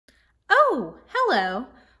Oh, hello.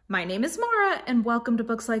 My name is Mara, and welcome to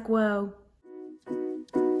Books Like Whoa.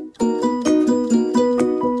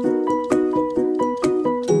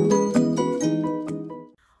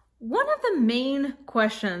 One of the main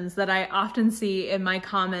questions that I often see in my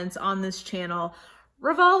comments on this channel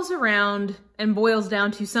revolves around and boils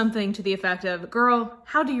down to something to the effect of, girl,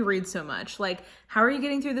 how do you read so much? Like, how are you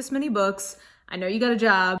getting through this many books? I know you got a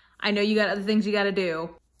job. I know you got other things you got to do.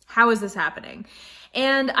 How is this happening?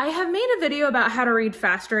 And I have made a video about how to read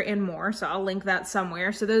faster and more, so I'll link that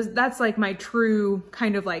somewhere. So that's like my true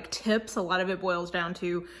kind of like tips. A lot of it boils down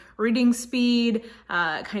to reading speed,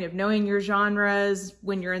 kind of knowing your genres,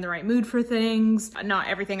 when you're in the right mood for things. Not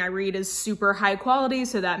everything I read is super high quality,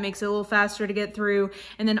 so that makes it a little faster to get through.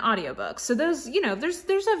 And then audiobooks. So those,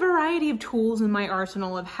 there's a variety of tools in my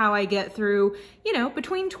arsenal of how I get through,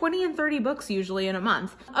 between 20 and 30 books usually in a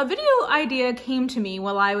month. A video idea came to me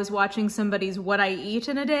while I was watching somebody's What I Eat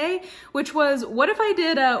in a Day, which was, what if I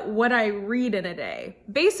did a What I Read in a Day?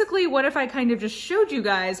 Basically, what if I kind of just showed you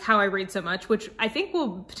guys how I read so much, which I think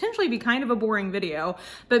will potentially be kind of a boring video,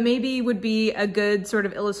 but maybe would be a good sort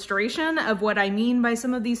of illustration of what I mean by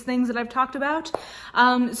some of these things that I've talked about. So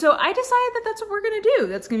I decided that that's what we're gonna do.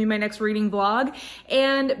 That's gonna be my next reading vlog.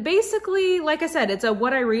 And basically, like I said, it's a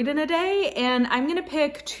What I Read in a Day, and I'm gonna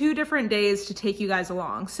pick 2 different days to take you guys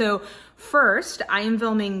along. So first, I am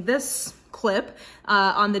filming this clip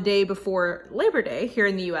on the day before Labor Day here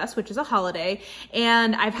in the US, which is a holiday.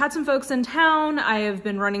 And I've had some folks in town. I have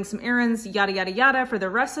been running some errands, yada, yada, yada for the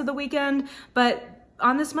rest of the weekend. But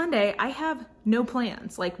on this Monday, I have no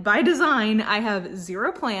plans. Like, by design, I have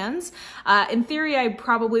 0 plans. In theory, I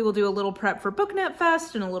probably will do a little prep for BookNet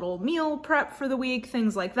Fest and a little meal prep for the week,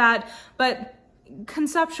 things like that. But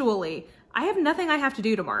conceptually, I have nothing I have to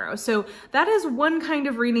do tomorrow. So that is one kind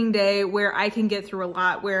of reading day where I can get through a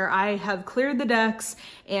lot, where I have cleared the decks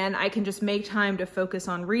and I can just make time to focus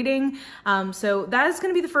on reading. So that is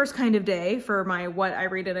gonna be the first kind of day for my What I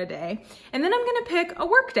Read in a Day. And then I'm gonna pick a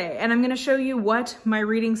work day, and I'm gonna show you what my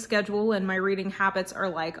reading schedule and my reading habits are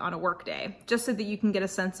like on a work day, just so that you can get a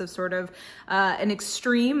sense of sort of an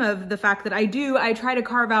extreme of the fact that I try to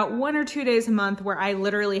carve out 1 or 2 days a month where I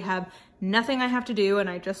literally have nothing I have to do and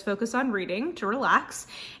I just focus on reading to relax,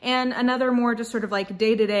 and another more just sort of like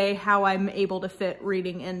day-to-day how I'm able to fit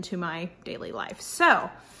reading into my daily life.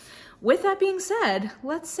 So with that being said,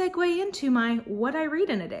 let's segue into my What I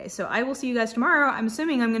Read in a Day. So I will see you guys tomorrow. I'm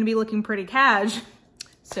assuming I'm gonna be looking pretty cash,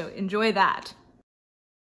 so enjoy that.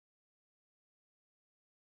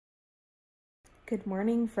 Good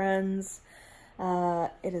morning, friends.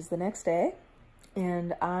 It is the next day,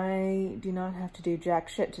 and I do not have to do jack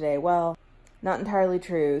shit today. Well, not entirely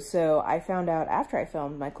true. So I found out after I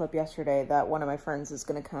filmed my clip yesterday that one of my friends is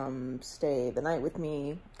gonna come stay the night with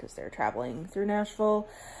me because they're traveling through Nashville.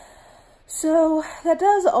 So that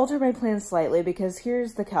does alter my plans slightly, because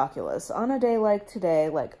here's the calculus. On a day like today,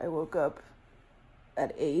 like I woke up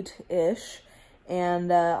at 8-ish,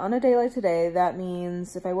 and on a day like today, that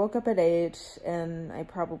means if I woke up at 8 and I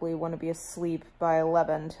probably want to be asleep by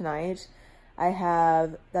 11 tonight,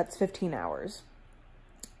 that's 15 hours.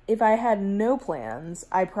 If I had no plans,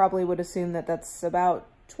 I probably would assume that that's about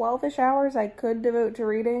 12-ish hours I could devote to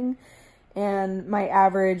reading. And my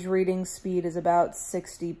average reading speed is about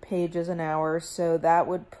 60 pages an hour. So that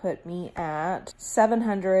would put me at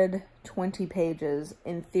 720 pages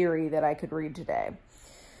in theory that I could read today,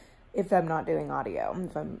 if I'm not doing audio,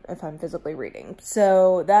 if I'm physically reading.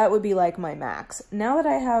 So that would be like my max. Now that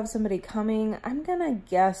I have somebody coming, I'm gonna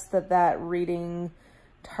guess that reading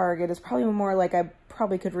target is probably more like I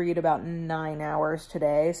probably could read about 9 hours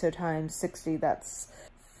today. So times 60, that's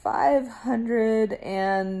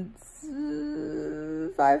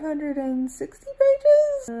 560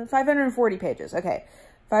 pages? 540 pages, okay.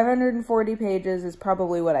 540 pages is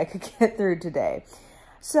probably what I could get through today.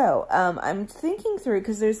 So, I'm thinking through,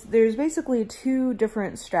 because there's basically 2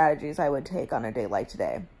 different strategies I would take on a day like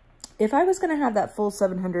today. If I was going to have that full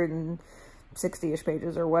 760-ish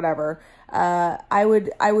pages or whatever, I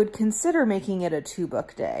would consider making it a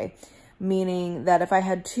 2-book day, meaning that if I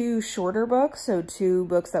had 2 shorter books, so 2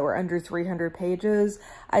 books that were under 300 pages,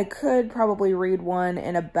 I could probably read one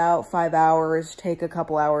in about 5 hours, take a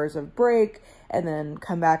couple hours of break, and then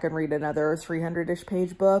come back and read another 300-ish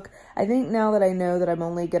page book. I think now that I know that I'm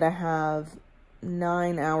only gonna have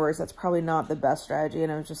 9 hours, that's probably not the best strategy.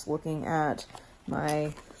 And I was just looking at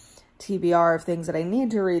my TBR of things that I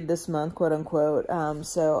need to read this month, quote unquote.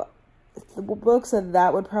 So the books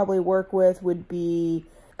that would probably work with would be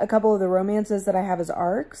a couple of the romances that I have as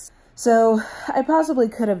arcs. So I possibly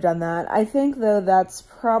could have done that. I think though that's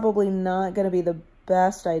probably not going to be the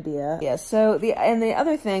best idea. Yeah, so the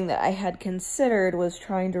other thing that I had considered was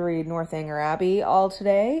trying to read Northanger Abbey all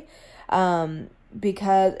today,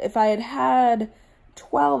 because if I had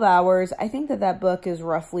 12 hours, I think that book is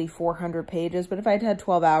roughly 400 pages, but if I'd had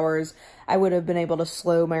 12 hours, I would have been able to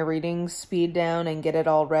slow my reading speed down and get it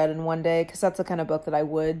all read in one day, because that's the kind of book that I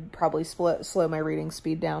would probably slow my reading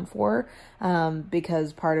speed down for,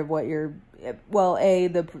 because part of what you're, well,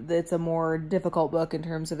 it's a more difficult book in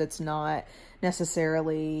terms of it's not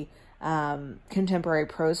necessarily contemporary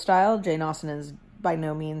prose style. Jane Austen is by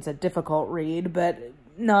no means a difficult read, but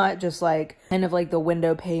not just like kind of like the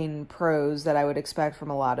window pane prose that I would expect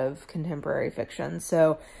from a lot of contemporary fiction.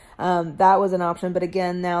 So that was an option. But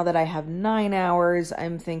again, now that I have 9 hours,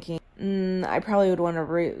 I'm thinking I probably would want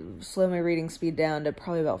to slow my reading speed down to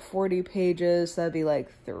probably about 40 pages. That'd be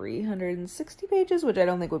like 360 pages, which I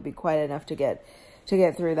don't think would be quite enough to get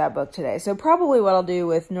through that book today. So probably what I'll do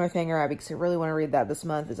with Northanger Abbey, because I really want to read that this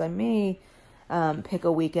month, is I may pick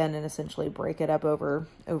a weekend and essentially break it up over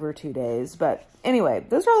 2 days. But anyway,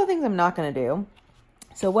 those are all the things I'm not going to do.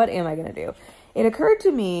 So what am I going to do? It occurred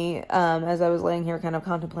to me, as I was laying here kind of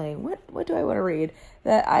contemplating, what do I want to read,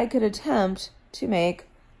 that I could attempt to make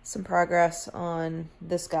some progress on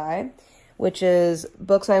this guy, which is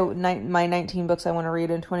my 19 books I want to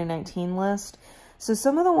read in 2019 list. So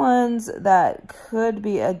some of the ones that could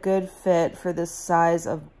be a good fit for this size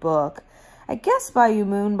of book, I guess Bayou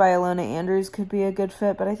Moon by Ilona Andrews could be a good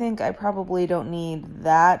fit, but I think I probably don't need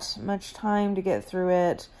that much time to get through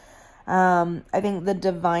it. I think The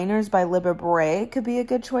Diviners by Libba Bray could be a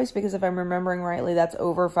good choice, because if I'm remembering rightly, that's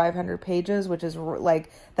over 500 pages, which is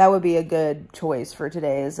like, that would be a good choice for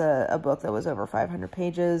today, is a book that was over 500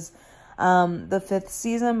 pages. The Fifth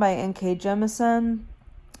Season by N.K. Jemisin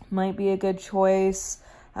might be a good choice.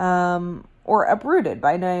 Or Uprooted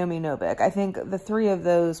by Naomi Novik. I think the three of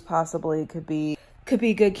those possibly could be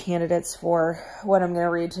good candidates for what I'm going to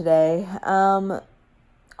read today.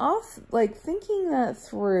 Thinking that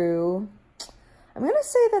through, I'm going to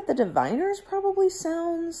say that The Diviners probably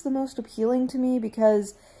sounds the most appealing to me,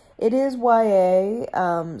 because it is YA,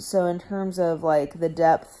 so in terms of, like, the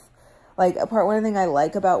depth, like, one thing I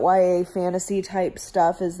like about YA fantasy type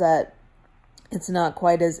stuff is that it's not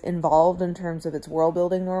quite as involved in terms of its world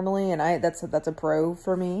building normally, and that's a pro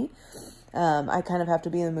for me. I kind of have to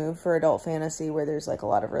be in the mood for adult fantasy where there's like a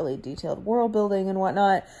lot of really detailed world building and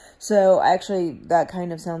whatnot. So actually that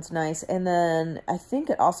kind of sounds nice. And then I think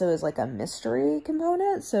it also is like a mystery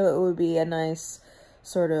component, so it would be a nice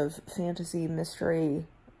sort of fantasy mystery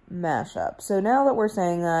mashup. So now that we're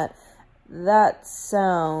saying that, that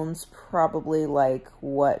sounds probably like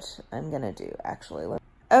what I'm gonna do actually.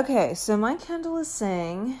 Okay, so my Kindle is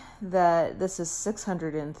saying that this is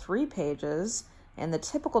 603 pages, and the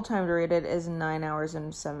typical time to read it is 9 hours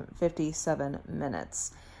and 57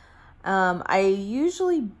 minutes. I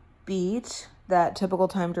usually beat that typical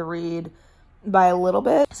time to read by a little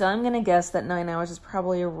bit, so I'm going to guess that 9 hours is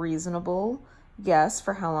probably a reasonable guess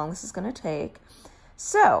for how long this is going to take.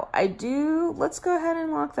 So, let's go ahead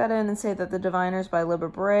and lock that in and say that The Diviners by Libba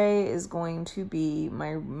Bray is going to be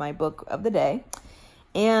my book of the day.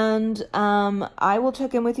 And I will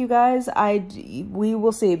check in with you guys. We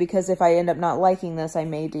will see, because if I end up not liking this, I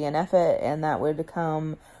may DNF it, and that would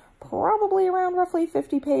come probably around roughly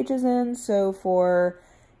 50 pages in. So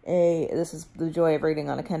this is the joy of reading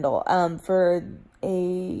on a Kindle. For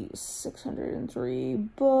a 603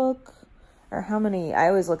 book, or how many? I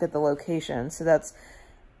always look at the location. So that's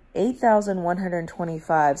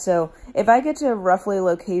 8,125. So if I get to roughly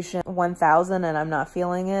location 1,000 and I'm not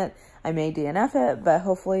feeling it, I may DNF it, but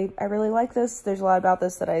hopefully I really like this. There's a lot about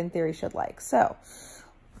this that I, in theory, should like. So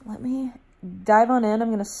let me dive on in. I'm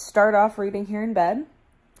going to start off reading here in bed,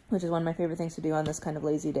 which is one of my favorite things to do on this kind of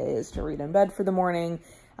lazy day, is to read in bed for the morning,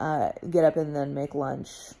 get up and then make lunch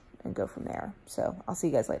and go from there. So I'll see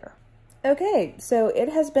you guys later. Okay, so it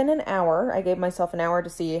has been an hour. I gave myself an hour to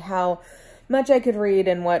see how much I could read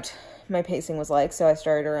and what my pacing was like. So I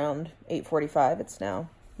started around 8:45. It's now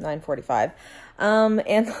 9:45.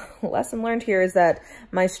 And the lesson learned here is that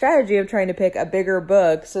my strategy of trying to pick a bigger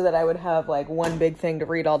book so that I would have like one big thing to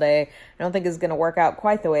read all day, I don't think is going to work out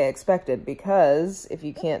quite the way I expected, because if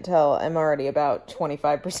you can't tell, I'm already about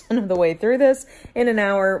 25% of the way through this in an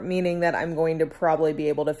hour, meaning that I'm going to probably be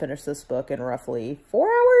able to finish this book in roughly 4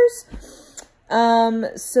 hours.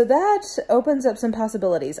 So that opens up some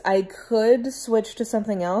possibilities. I could switch to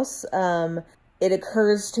something else. It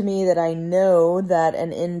occurs to me that I know that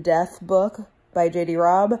an in-depth book by J.D.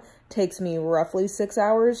 Robb takes me roughly 6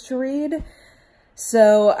 hours to read.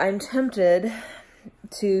 So I'm tempted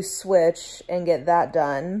to switch and get that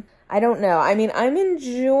done. I don't know. I mean, I'm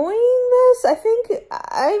enjoying this, I think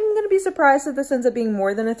I'm going to be surprised if this ends up being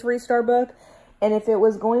more than a 3-star book. And if it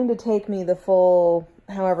was going to take me the full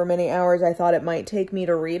however many hours I thought it might take me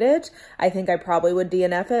to read it, I think I probably would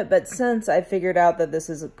DNF it. But since I figured out that this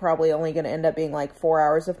is probably only going to end up being like 4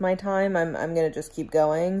 hours of my time, I'm going to just keep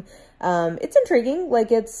going. It's intriguing.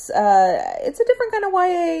 Like it's a different kind of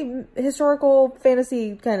YA historical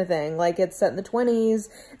fantasy kind of thing. Like it's set in the 20s.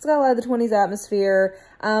 It's got a lot of the 20s atmosphere.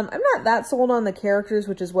 I'm not that sold on the characters,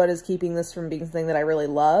 which is what is keeping this from being something that I really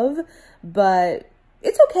love, but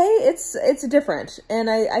it's okay. It's different. And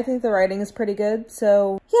I think the writing is pretty good.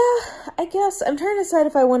 So yeah, I guess I'm trying to decide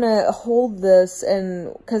if I want to hold this,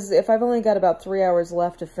 and because if I've only got about 3 hours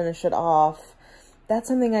left to finish it off, that's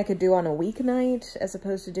something I could do on a weeknight as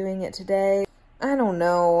opposed to doing it today. I don't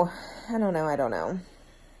know.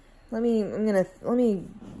 Let me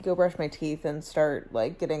go brush my teeth and start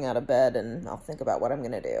like getting out of bed, and I'll think about what I'm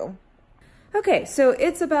gonna do. Okay, so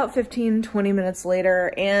it's about 15-20 minutes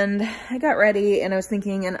later, and I got ready, and I was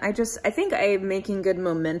thinking, and I think I'm making good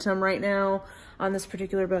momentum right now on this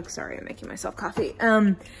particular book. Sorry, I'm making myself coffee.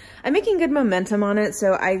 I'm making good momentum on it,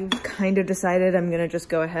 so I kind of decided I'm gonna just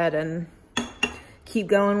go ahead and keep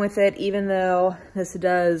going with it, even though this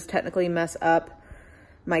does technically mess up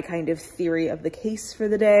my kind of theory of the case for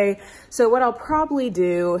the day. So what I'll probably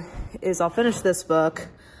do is I'll finish this book.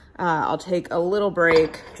 I'll take a little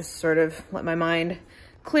break, just sort of let my mind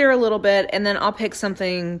clear a little bit, and then I'll pick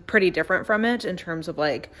something pretty different from it in terms of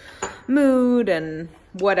like mood and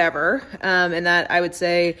whatever. And that I would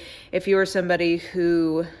say if you are somebody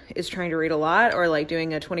who is trying to read a lot or like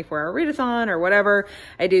doing a 24-hour readathon or whatever,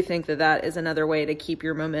 I do think that that is another way to keep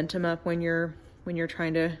your momentum up when you're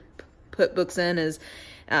trying to put books in, is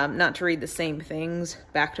not to read the same things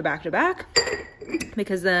back to back to back,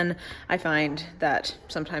 because then I find that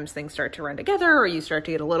sometimes things start to run together, or you start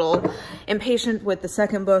to get a little impatient with the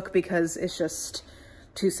second book because it's just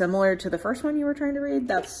too similar to the first one you were trying to read.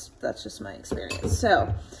 That's just my experience. So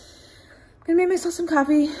I'm gonna make myself some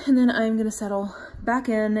coffee, and then I'm gonna settle back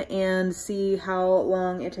in and see how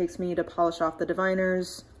long it takes me to polish off the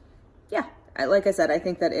diviners. Yeah, like I said, I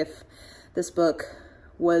think that if this book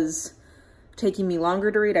was taking me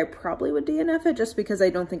longer to read, I probably would DNF it, just because I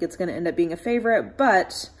don't think it's going to end up being a favorite.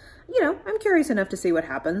 But, you know, I'm curious enough to see what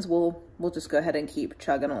happens. We'll just go ahead and keep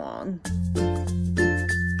chugging along.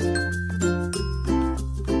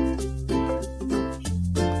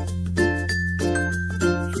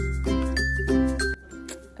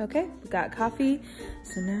 Okay, got coffee.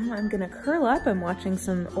 So now I'm gonna curl up. I'm watching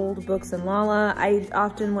some old books in Lala. I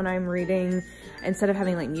often, when I'm reading, instead of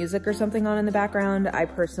having like music or something on in the background, I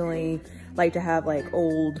personally like to have like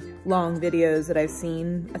old long videos that I've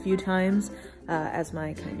seen a few times as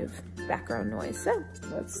my kind of background noise. So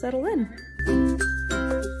let's settle in.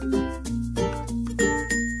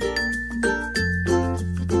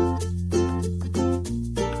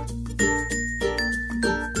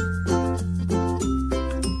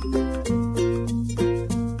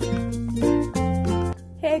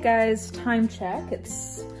 Hey guys, time check.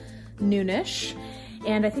 It's noonish,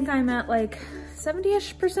 and I think I'm at like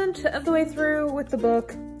 70-ish% of the way through with the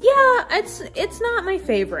book. Yeah, it's not my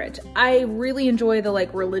favorite. I really enjoy the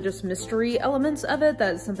like religious mystery elements of it.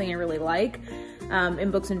 That's something I really like. In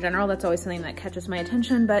books in general, that's always something that catches my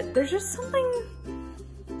attention, but there's just something,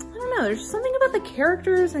 I don't know, there's something about the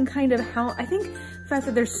characters and kind of how, I think the fact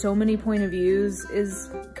that there's so many point of views is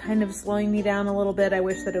kind of slowing me down a little bit. I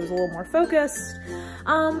wish that it was a little more focused.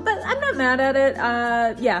 But I'm not mad at it.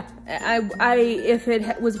 Yeah, if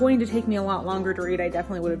it was going to take me a lot longer to read, I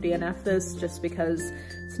definitely would have DNF'd this, just because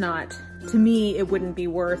it's not, to me, it wouldn't be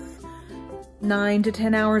worth 9 to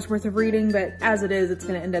 10 hours worth of reading, but as it is, it's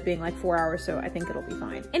going to end up being like 4 hours, so I think it'll be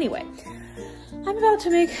fine. Anyway, I'm about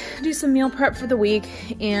to do some meal prep for the week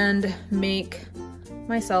and make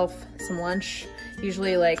myself some lunch.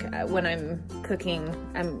 Usually, like, when I'm cooking,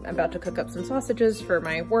 I'm about to cook up some sausages for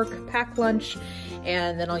my work pack lunch,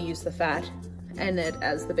 and then I'll use the fat and it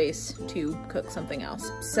as the base to cook something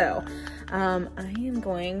else. So, I am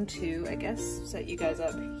going to, I guess, set you guys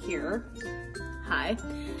up here. Hi.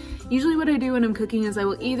 Usually what I do when I'm cooking is I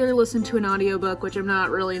will either listen to an audiobook, which I'm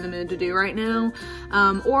not really in the mood to do right now,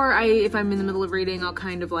 or if I'm in the middle of reading, I'll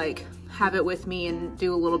kind of like have it with me and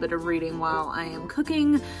do a little bit of reading while I am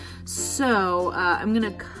cooking. So I'm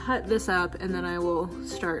gonna cut this up and then I will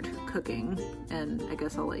start cooking, and I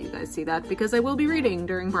guess I'll let you guys see that because I will be reading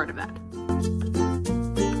during part of that.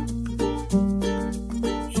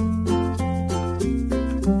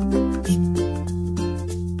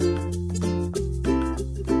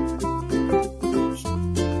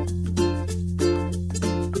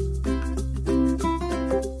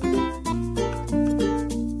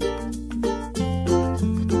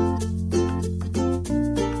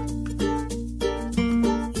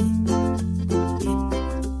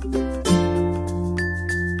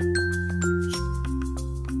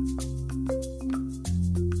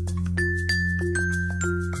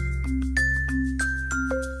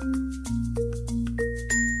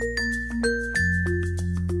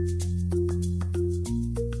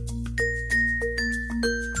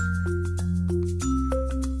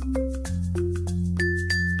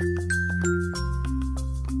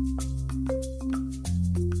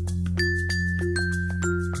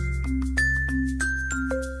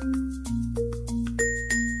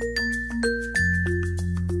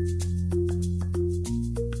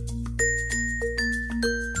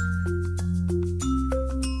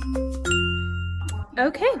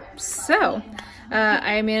 Okay, so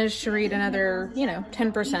I managed to read another,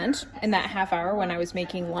 10% in that half hour when I was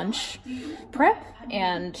making lunch prep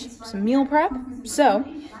and some meal prep. So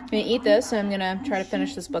I'm gonna eat this and I'm gonna try to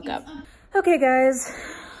finish this book up. Okay guys,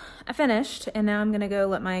 I finished and now I'm gonna go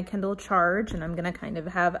let my Kindle charge and I'm gonna kind of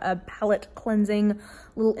have a palate cleansing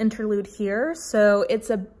little interlude here. So it's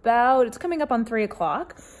coming up on 3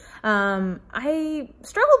 o'clock. I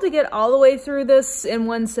struggled to get all the way through this in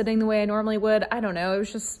one sitting the way I normally would. I don't know. It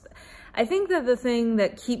was just, I think that the thing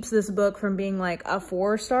that keeps this book from being like a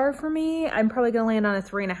 4-star for me, I'm probably gonna land on a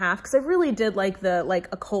 3.5 because I really did like the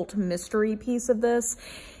occult mystery piece of this.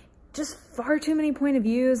 Just far too many point of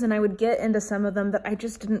views, and I would get into some of them that I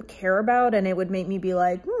just didn't care about, and it would make me be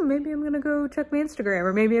like, maybe I'm gonna go check my Instagram,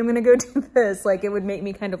 or maybe I'm gonna go do this. Like, it would make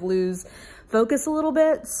me kind of lose focus a little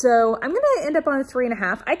bit. So I'm gonna end up on a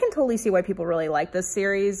 3.5. I can totally see why people really like this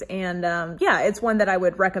series, and yeah, it's one that I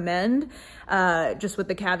would recommend, just with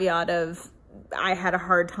the caveat of I had a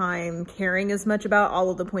hard time caring as much about all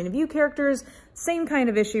of the point of view characters. Same kind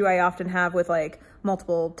of issue I often have with like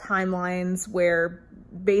multiple timelines, where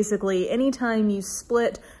basically anytime you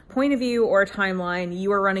split point of view or timeline,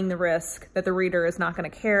 you are running the risk that the reader is not going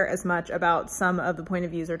to care as much about some of the point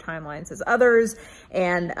of views or timelines as others.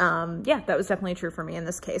 And yeah, that was definitely true for me in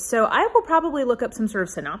this case. So I will probably look up some sort of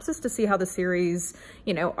synopsis to see how the series,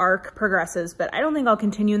 arc progresses, but I don't think I'll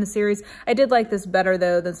continue in the series. I did like this better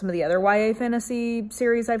though than some of the other YA fantasy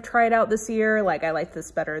series I've tried out this year. Like, I like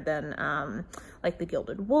this better than like The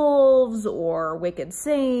Gilded Wolves or Wicked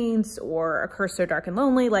Saints or A Curse So Dark and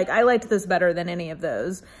Lonely. Like, I liked this better than any of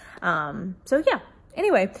those. So yeah,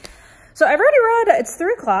 anyway, so I've already read, it's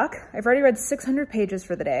 3 o'clock. I've already read 600 pages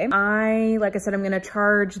for the day. Like I said, I'm gonna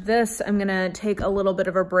charge this. I'm gonna take a little bit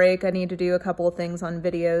of a break. I need to do a couple of things on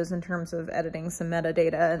videos in terms of editing some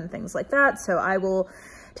metadata and things like that. So I will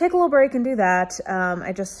take a little break and do that.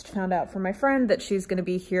 I just found out from my friend that she's gonna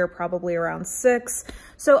be here probably around 6.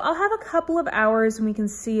 So I'll have a couple of hours and we can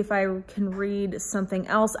see if I can read something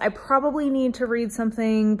else. I probably need to read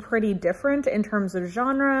something pretty different in terms of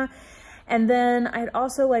genre. And then I'd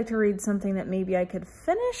also like to read something that maybe I could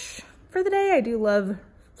finish for the day. I do love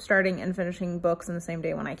starting and finishing books in the same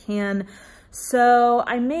day when I can. So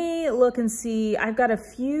I may look and see, I've got a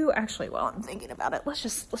few, actually, while I'm thinking about it, let's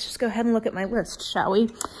just go ahead and look at my list, shall we?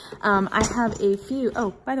 I have a few,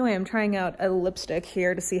 oh, by the way, I'm trying out a lipstick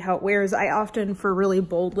here to see how it wears. I often, for really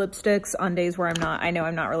bold lipsticks on days where I know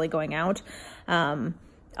I'm not really going out,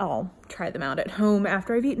 I'll try them out at home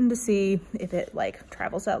after I've eaten to see if it like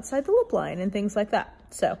travels outside the lip line and things like that.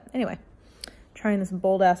 So anyway, trying this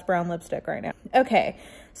bold ass brown lipstick right now. Okay,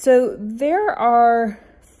 so there are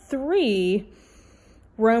 3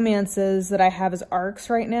 romances that I have as arcs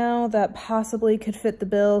right now that possibly could fit the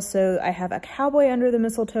bill. So I have A Cowboy Under the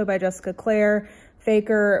Mistletoe by Jessica Clare,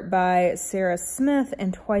 Faker by Sarah Smith,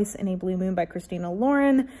 and Twice in a Blue Moon by Christina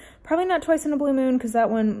Lauren. Probably not Twice in a Blue Moon because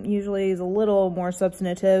that one usually is a little more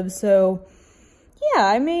substantive. So yeah,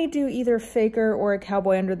 I may do either Faker or A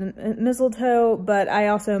Cowboy Under the Mistletoe, but I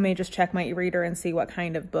also may just check my e-reader and see what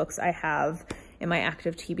kind of books I have in my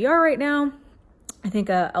active TBR right now. I think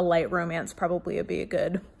a light romance probably would be a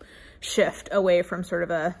good shift away from sort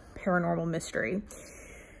of a paranormal mystery.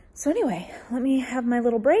 So anyway, let me have my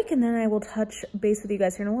little break and then I will touch base with you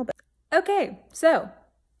guys here in a little bit. Okay, so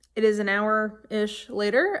it is an hour-ish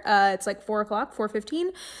later. It's like 4 o'clock, 4:15.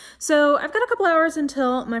 So I've got a couple hours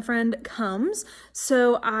until my friend comes.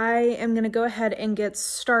 So I am gonna go ahead and get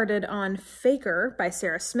started on Faker by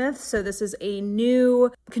Sarah Smith. So this is a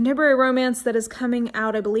new contemporary romance that is coming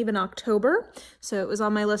out, I believe, in October. So it was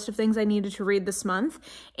on my list of things I needed to read this month.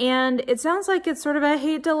 And it sounds like it's sort of a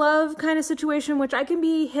hate to love kind of situation, which I can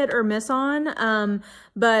be hit or miss on.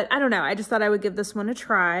 But I don't know, I just thought I would give this one a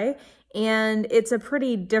try. And it's a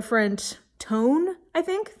pretty different tone, I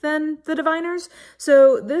think, than The Diviners.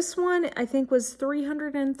 So this one, I think, was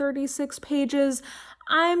 336 pages.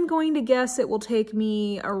 I'm going to guess it will take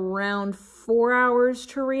me around 4 hours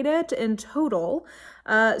to read it in total.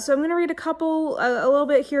 So I'm going to read a little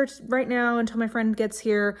bit here right now until my friend gets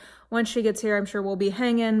here. Once she gets here, I'm sure we'll be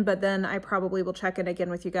hanging, but then I probably will check in again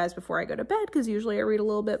with you guys before I go to bed, because usually I read a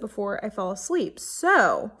little bit before I fall asleep.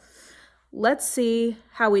 So let's see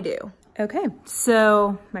how we do. Okay,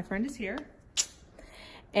 so my friend is here,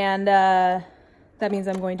 and that means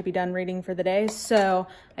I'm going to be done reading for the day. So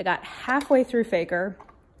I got halfway through Faker,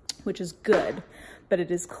 which is good, but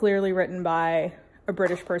it is clearly written by a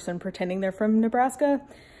British person pretending they're from Nebraska.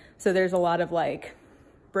 So there's a lot of like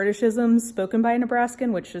Britishisms spoken by a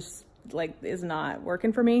Nebraskan, which just like is not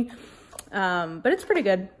working for me. But it's pretty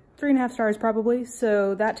good. 3.5 stars probably.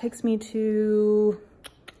 So that takes me to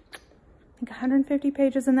think 150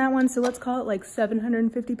 pages in that one. So let's call it like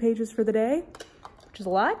 750 pages for the day, which is a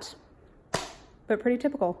lot, but pretty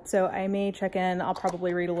typical. So I may check in. I'll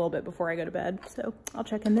probably read a little bit before I go to bed. So I'll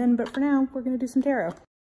check in then, but for now, we're gonna do some tarot.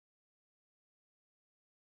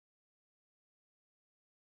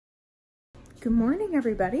 Good morning,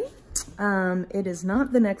 everybody. It is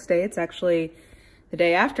not the next day. It's actually the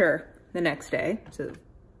day after the next day. So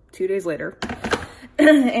 2 days later.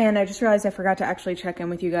 And I just realized I forgot to actually check in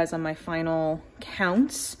with you guys on my final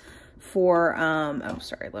counts for, oh,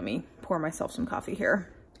 sorry, let me pour myself some coffee here.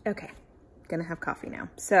 Okay, gonna have coffee now.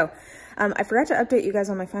 So I forgot to update you guys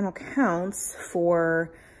on my final counts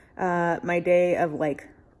for my day of like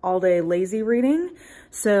all day lazy reading.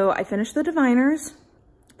 So I finished the Diviners.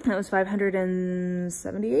 That was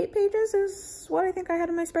 578 pages is what I think I had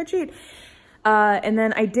in my spreadsheet. And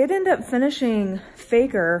then I did end up finishing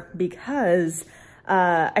Faker because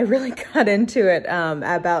I really got into it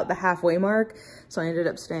about the halfway mark. So I ended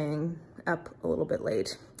up staying up a little bit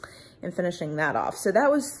late and finishing that off. So that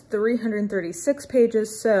was 336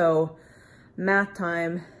 pages. So math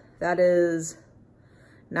time, that is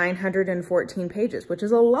 914 pages, which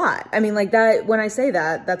is a lot. I mean, like that, when I say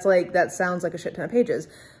that, that's like, that sounds like a shit ton of pages.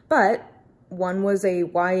 But one was a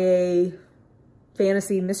YA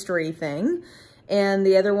fantasy mystery thing, and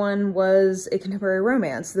the other one was a contemporary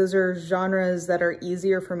romance. Those are genres that are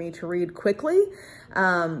easier for me to read quickly.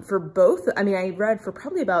 For both, I mean, I read for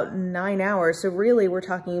probably about 9 hours. So really we're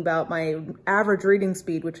talking about my average reading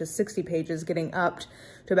speed, which is 60 pages, getting up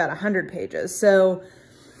to about 100 pages. So,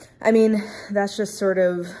 I mean, that's just sort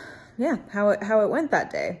of, yeah, how it went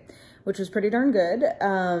that day, which was pretty darn good.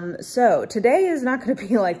 So today is not going to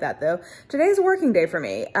be like that though. Today's a working day for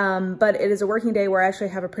me, but it is a working day where I actually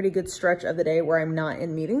have a pretty good stretch of the day where I'm not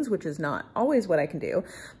in meetings, which is not always what I can do.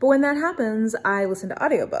 But when that happens, I listen to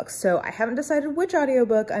audiobooks. So I haven't decided which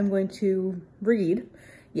audiobook I'm going to read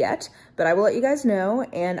yet, but I will let you guys know,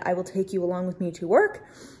 and I will take you along with me to work.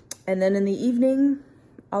 And then in the evening,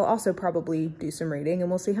 I'll also probably do some reading, and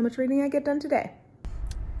we'll see how much reading I get done today.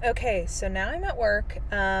 Okay, so now I'm at work,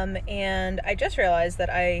 and I just realized that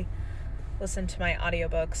I listen to my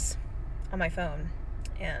audiobooks on my phone,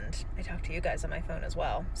 and I talk to you guys on my phone as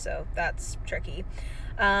well, so that's tricky.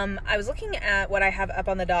 I was looking at what I have up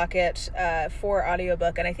on the docket for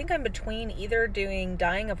audiobook, and I think I'm between either doing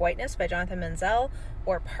Dying of Whiteness by Jonathan Metzl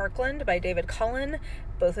or Parkland by David Cullen.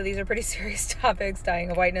 Both of these are pretty serious topics.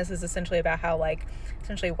 Dying of Whiteness is essentially about how, like,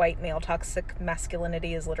 essentially white male toxic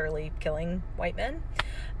masculinity is literally killing white men.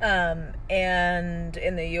 And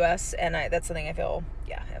in the US, and that's something I feel,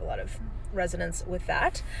 yeah, I have a lot of resonance with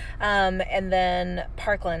that. And then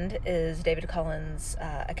Parkland is David Cullen's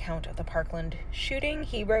account of the Parkland shooting.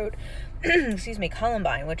 He wrote, excuse me,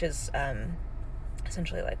 Columbine, which is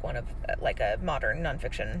essentially like one of like a modern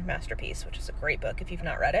nonfiction masterpiece, which is a great book if you've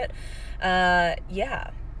not read it.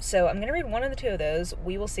 Yeah. So I'm going to read one of the two of those.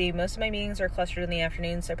 We will see. Most of my meetings are clustered in the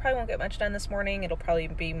afternoon, so I probably won't get much done this morning. It'll probably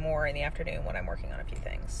be more in the afternoon when I'm working on a few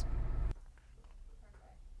things.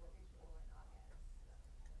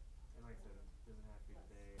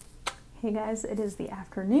 Hey guys, it is the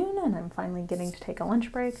afternoon and I'm finally getting to take a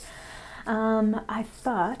lunch break. I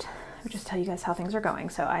thought I would just tell you guys how things are going.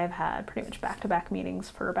 So I have had pretty much back-to-back meetings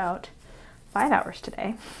for about 5 hours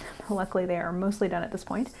today. Luckily they are mostly done at this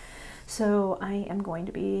point. So I am going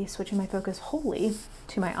to be switching my focus wholly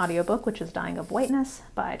to my audiobook, which is Dying of Whiteness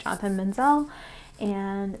by Jonathan Metzl,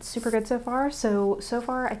 and it's super good so far. So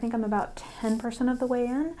far I think I'm about 10% of the way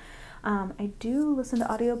in. I do listen to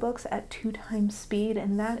audiobooks at 2 times speed,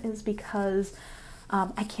 and that is because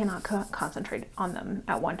I cannot concentrate on them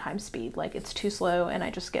at 1 time speed. Like, it's too slow and I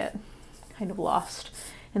just get kind of lost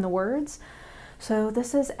in the words. So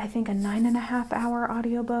this is, I think, a 9.5 hour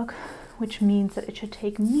audiobook, which means that it should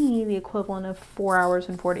take me the equivalent of 4 hours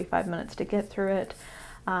and 45 minutes to get through it.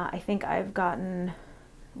 I think I've gotten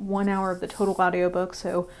 1 hour of the total audiobook,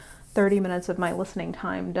 so 30 minutes of my listening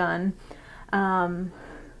time done.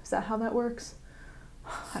 Is that how that works?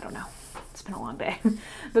 I don't know. It's been a long day.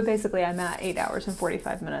 But basically I'm at 8 hours and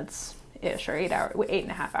 45 minutes-ish, or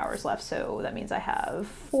 8.5 hours left, so that means I have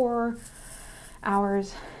 4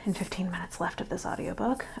 hours and 15 minutes left of this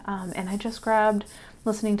audiobook. And I just grabbed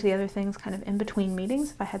listening to the other things kind of in between meetings.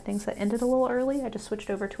 If I had things that ended a little early, I just switched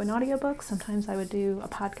over to an audiobook. Sometimes I would do a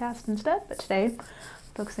podcast instead, but today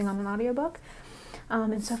focusing on an audiobook.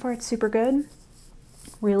 And so far it's super good.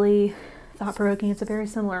 Really thought-provoking. It's a very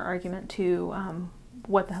similar argument to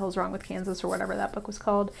What the Hell's Wrong with Kansas, or whatever that book was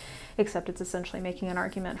called, except it's essentially making an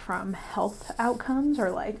argument from health outcomes, or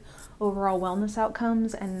like overall wellness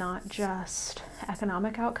outcomes, and not just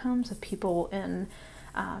economic outcomes of people in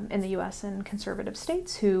the US and conservative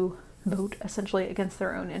states who vote essentially against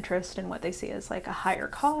their own interest in what they see as like a higher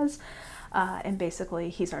cause. And basically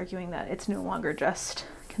he's arguing that it's no longer just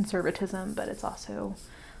conservatism, but it's also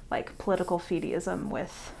like political fideism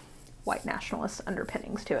with white nationalist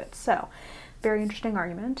underpinnings to it. So very interesting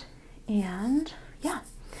argument. And yeah,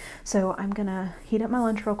 so I'm gonna heat up my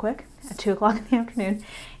lunch real quick at 2 o'clock in the afternoon,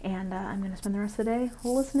 and I'm gonna spend the rest of the day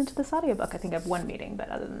listening to this audiobook. I think I have one meeting, but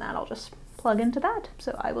other than that, I'll just plug into that.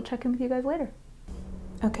 So I will check in with you guys later.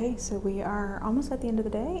 Okay, so we are almost at the end of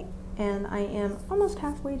the day, and I am almost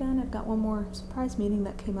halfway done. I've got one more surprise meeting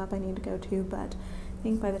that came up I need to go to, but I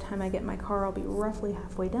think by the time I get in my car, I'll be roughly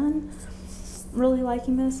halfway done. Really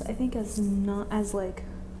liking this. I think as like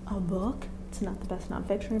a book, it's not the best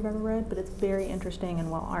nonfiction I've ever read, but it's very interesting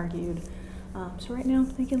and well argued. So right now I'm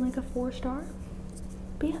thinking like a 4-star,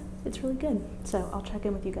 but yeah, it's really good. So I'll check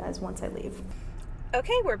in with you guys once I leave.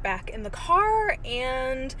 Okay, we're back in the car,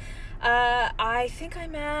 and I think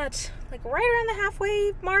I'm at like right around the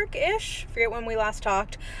halfway mark-ish. Forget when we last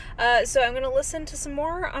talked. So I'm gonna listen to some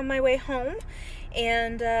more on my way home,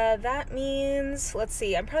 and that means, let's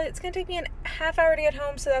see, it's gonna take me a half hour to get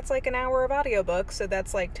home, so that's like an hour of audiobook, so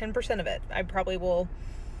that's like 10% of it I probably will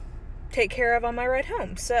take care of on my ride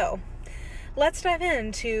home. So let's dive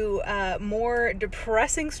into more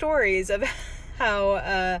depressing stories of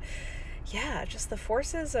how yeah, just the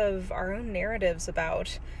forces of our own narratives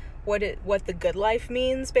about what the good life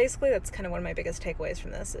means. Basically, that's kind of one of my biggest takeaways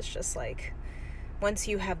from this. It's just like, once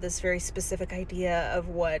you have this very specific idea of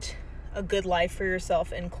what a good life for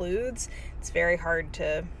yourself includes, it's very hard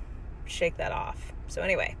to shake that off. So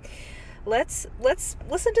anyway, let's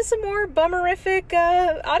listen to some more bummerific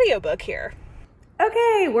audiobook here.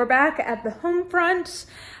 Okay, we're back at the home front,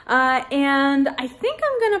 and I think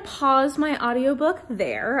I'm gonna pause my audiobook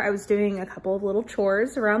there. I was doing a couple of little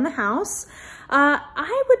chores around the house.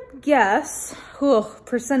 I would guess,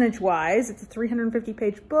 percentage-wise, it's a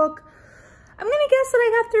 350-page book. I'm gonna guess that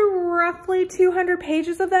I got through roughly 200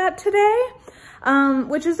 pages of that today,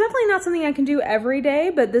 which is definitely not something I can do every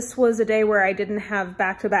day, but this was a day where I didn't have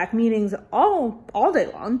back-to-back meetings all day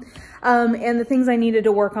long, and the things I needed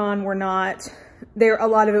to work on were not there. A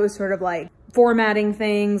lot of it was sort of like formatting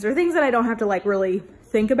things or things that I don't have to like really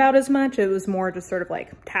think about as much. It was more just sort of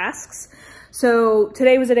like tasks. So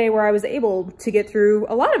today was a day where I was able to get through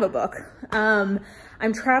a lot of a book.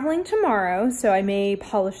 I'm traveling tomorrow, so I may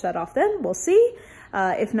polish that off then. We'll see.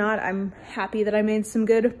 If not, I'm happy that I made some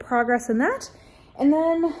good progress in that. And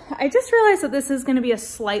then I just realized that this is going to be a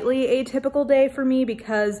slightly atypical day for me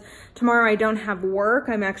because tomorrow I don't have work.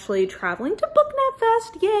 I'm actually traveling to BookNet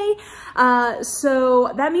Fest, yay!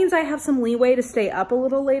 So that means I have some leeway to stay up a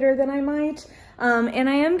little later than I might. And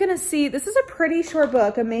I am going to see, this is a pretty short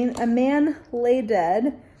book, A Man Lay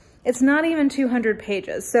Dead. It's not even 200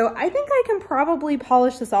 pages. So I think I can probably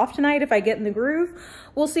polish this off tonight if I get in the groove.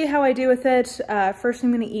 We'll see how I do with it. First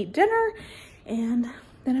I'm going to eat dinner, and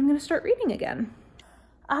then I'm going to start reading again.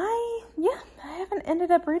 I haven't ended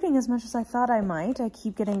up reading as much as I thought I might. I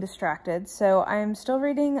keep getting distracted. So I'm still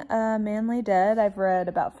reading A Man Lay Dead. I've read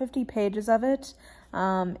about 50 pages of it.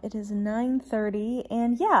 It is 9:30,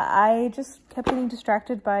 and yeah, I just kept getting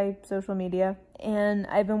distracted by social media. And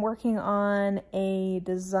I've been working on a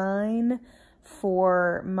design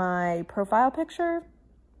for my profile picture.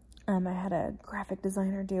 I had a graphic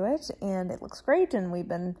designer do it, and it looks great, and we've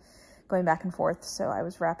been going back and forth, so I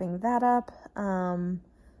was wrapping that up.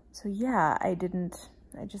 So yeah, I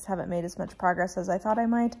just haven't made as much progress as I thought I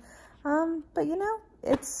might. But you know,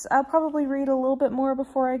 I'll probably read a little bit more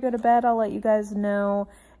before I go to bed. I'll let you guys know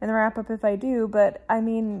in the wrap up if I do, but I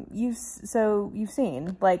mean, you've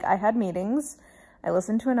seen, like, I had meetings, I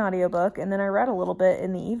listened to an audiobook, and then I read a little bit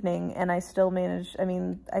in the evening, and I still managed, I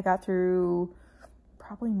mean, I got through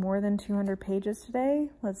probably more than 200 pages today.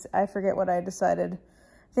 I forget what I decided.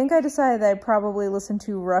 I think I decided that I probably listened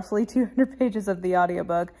to roughly 200 pages of the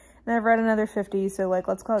audiobook, and I've read another 50, so like,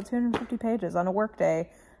 let's call it 250 pages on a work day,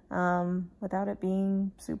 without it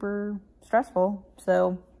being super stressful.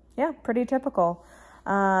 So yeah, pretty typical.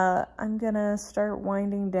 I'm gonna start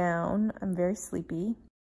winding down. I'm very sleepy.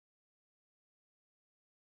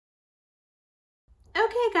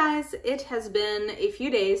 Okay guys, it has been a few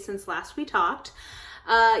days since last we talked.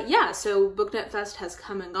 Yeah, so BookNet Fest has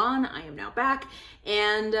come and gone. I am now back,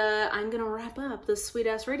 and I'm gonna wrap up this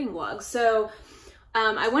sweet-ass reading vlog. So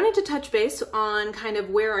I wanted to touch base on kind of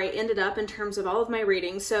where I ended up in terms of all of my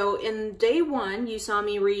reading. So in day one, you saw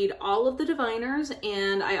me read all of the Diviners,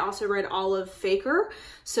 and I also read all of Faker.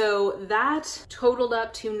 So that totaled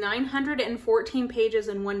up to 914 pages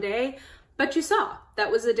in one day, but you saw that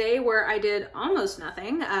was a day where I did almost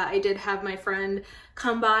nothing. I did have my friend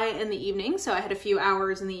come by in the evening, so I had a few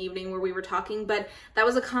hours in the evening where we were talking, but that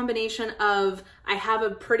was a combination of I have a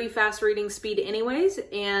pretty fast reading speed anyways,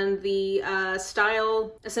 and the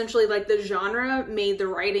style, essentially like the genre, made the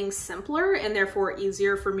writing simpler and therefore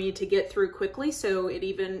easier for me to get through quickly, so it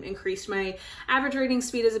even increased my average reading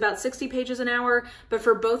speed is about 60 pages an hour, but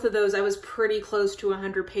for both of those I was pretty close to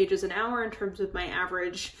 100 pages an hour in terms of my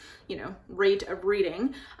average, you know, rate of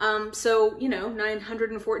reading. So, you know,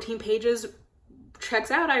 914 pages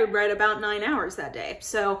checks out. I read about 9 hours that day.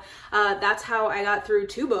 So that's how I got through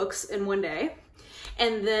 2 books in one day.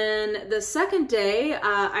 And then the second day,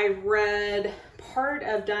 I read part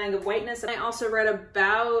of Dying of Whiteness. And I also read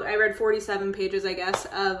I read 47 pages, I guess,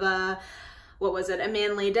 of what was it? A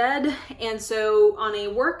Man Lay Dead. And so on a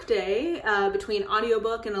work day, between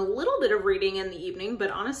audiobook and a little bit of reading in the evening,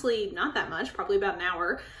 but honestly not that much, probably about an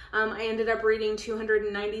hour, I ended up reading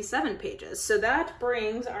 297 pages. So that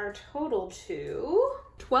brings our total to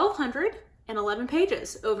 1,211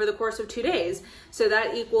 pages over the course of 2 days. So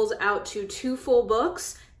that equals out to 2 full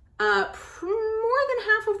books, more than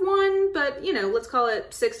half of one, but you know, let's call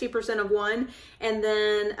it 60% of one, and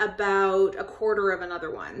then about a quarter of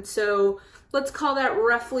another one. So let's call that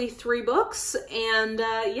roughly 3 books. And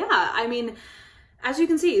yeah, I mean, as you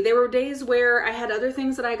can see, there were days where I had other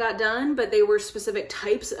things that I got done, but they were specific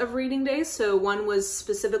types of reading days. So one was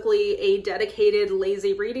specifically a dedicated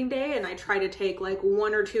lazy reading day, and I try to take like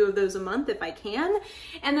 1 or 2 of those a month if I can.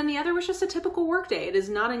 And then the other was just a typical work day. It is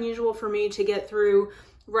not unusual for me to get through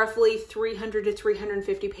roughly 300 to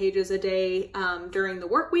 350 pages a day during the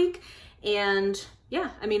work week. And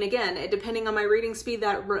yeah, I mean, again, depending on my reading speed,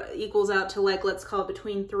 that equals out to like, let's call it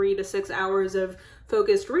between 3 to 6 hours of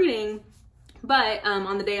focused reading. But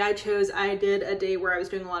on the day I chose, I did a day where I was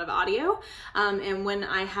doing a lot of audio. And when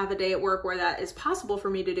I have a day at work where that is possible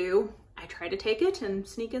for me to do, I try to take it and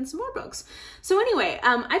sneak in some more books. So anyway,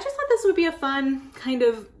 I just thought this would be a fun kind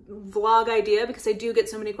of vlog idea because I do get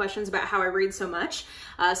so many questions about how I read so much.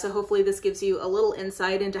 So hopefully this gives you a little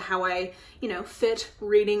insight into how I, you know, fit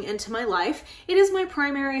reading into my life. It is my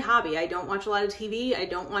primary hobby. I don't watch a lot of TV. I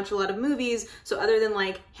don't watch a lot of movies. So other than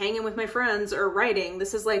like hanging with my friends or writing,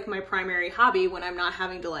 this is like my primary hobby when I'm not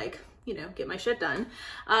having to like, you know, get my shit done.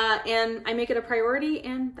 And I make it a priority,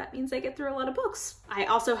 and that means I get through a lot of books. I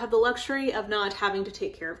also have the luxury of not having to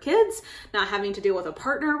take care of kids, not having to deal with a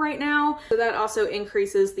partner right now. So that also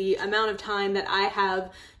increases the amount of time that I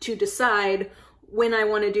have to decide when I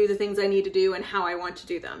want to do the things I need to do and how I want to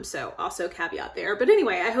do them. So also caveat there. But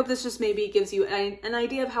anyway, I hope this just maybe gives you an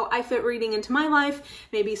idea of how I fit reading into my life,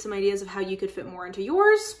 maybe some ideas of how you could fit more into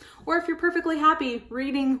yours, or if you're perfectly happy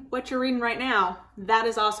reading what you're reading right now, that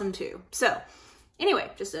is awesome too. So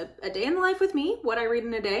anyway, just a day in the life with me, what I read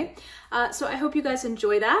in a day. So I hope you guys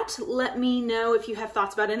enjoy that. Let me know if you have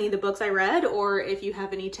thoughts about any of the books I read, or if you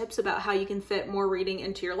have any tips about how you can fit more reading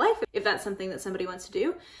into your life, if that's something that somebody wants to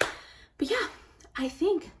do. But yeah, I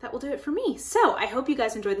think that will do it for me. So I hope you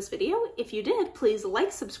guys enjoyed this video. If you did, please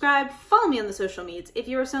like, subscribe, follow me on the social medias if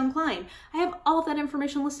you are so inclined. I have all of that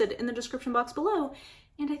information listed in the description box below,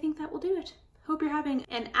 and I think that will do it. Hope you're having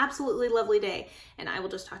an absolutely lovely day, and I will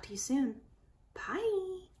just talk to you soon. Bye.